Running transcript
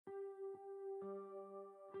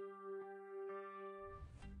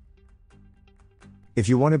If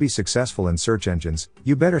you want to be successful in search engines,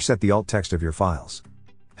 you better set the alt text of your files.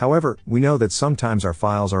 However, we know that sometimes our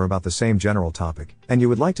files are about the same general topic, and you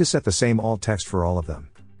would like to set the same alt text for all of them.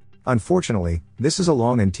 Unfortunately, this is a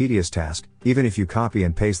long and tedious task, even if you copy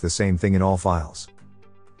and paste the same thing in all files.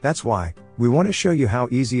 That's why, we want to show you how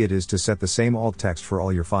easy it is to set the same alt text for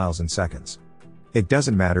all your files in seconds. It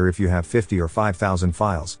doesn't matter if you have 50 or 5,000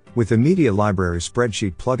 files, with the Media Library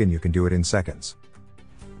Spreadsheet plugin you can do it in seconds.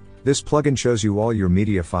 This plugin shows you all your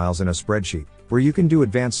media files in a spreadsheet, where you can do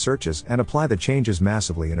advanced searches and apply the changes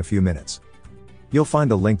massively in a few minutes. You'll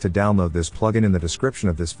find a link to download this plugin in the description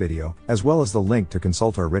of this video, as well as the link to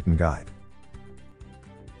consult our written guide.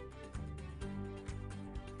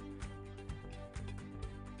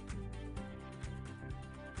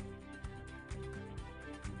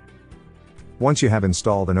 Once you have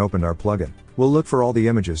installed and opened our plugin, we'll look for all the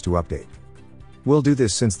images to update. We'll do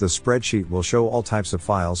this since the spreadsheet will show all types of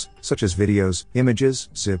files, such as videos, images,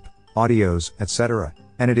 zip, audios, etc.,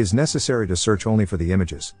 and it is necessary to search only for the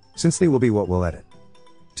images, since they will be what we'll edit.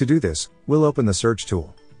 To do this, we'll open the search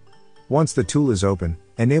tool. Once the tool is open,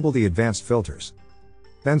 enable the advanced filters.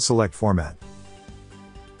 Then select Format.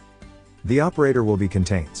 The operator will be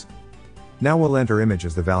Contains. Now we'll enter image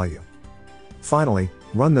as the value. Finally,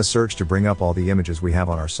 run the search to bring up all the images we have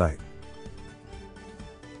on our site.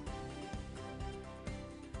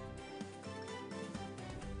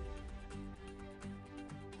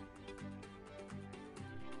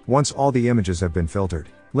 Once all the images have been filtered,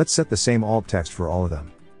 let's set the same alt text for all of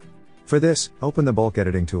them. For this, open the bulk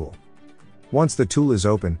editing tool. Once the tool is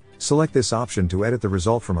open, select this option to edit the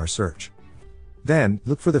result from our search. Then,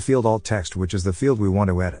 look for the field alt text, which is the field we want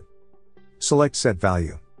to edit. Select Set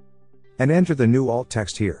Value. And enter the new alt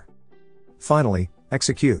text here. Finally,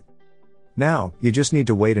 execute. Now, you just need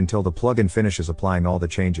to wait until the plugin finishes applying all the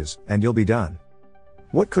changes, and you'll be done.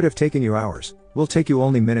 What could have taken you hours, will take you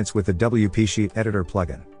only minutes with the WP Sheet Editor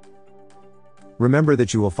plugin. Remember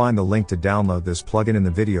that you will find the link to download this plugin in the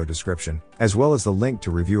video description, as well as the link to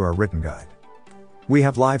review our written guide. We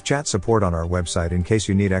have live chat support on our website in case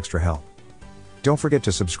you need extra help. Don't forget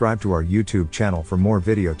to subscribe to our YouTube channel for more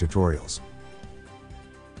video tutorials.